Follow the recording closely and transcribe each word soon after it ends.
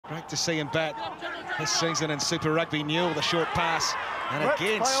Great to see him back this season in Super Rugby. Newell, the short pass. And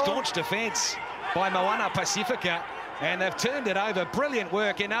again, staunch defence by Moana Pasifika. And they've turned it over. Brilliant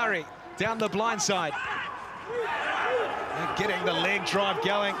work, Inari, down the blind side. And getting the leg drive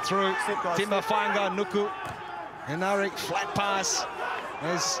going through Tima Whainga Nuku. Inari, flat pass.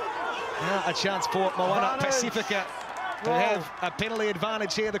 There's now a chance for Moana Pasifika to have a penalty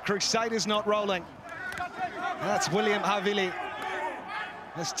advantage here. The Crusaders not rolling. That's William Havili.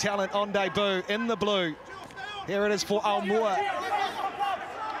 His talent on debut in the blue. Here it is for Aumua.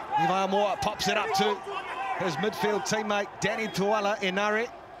 Iva Aumua pops it up to his midfield teammate, Danny Tuala Inari.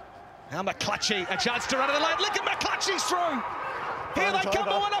 Now McClutchy, a chance to run to the lane. Look at McClutchy's through. Here they come,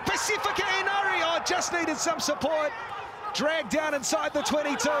 Moana Pasifika Inari. Oh, just needed some support. Dragged down inside the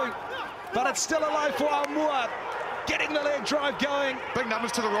 22. But it's still alive for Aumua. Getting the leg drive going. Big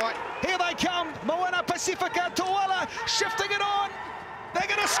numbers to the right. Here they come. Moana Pasifika, Tuala shifting it on. They're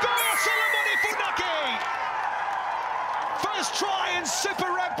going to score. Solomone Funaki. First try in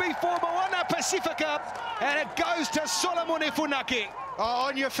Super Rugby for Moana Pasifika. And it goes to Solomone Funaki. Oh,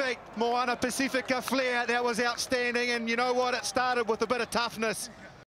 on your feet, Moana Pasifika flair. That was outstanding. And you know what? It started with a bit of toughness.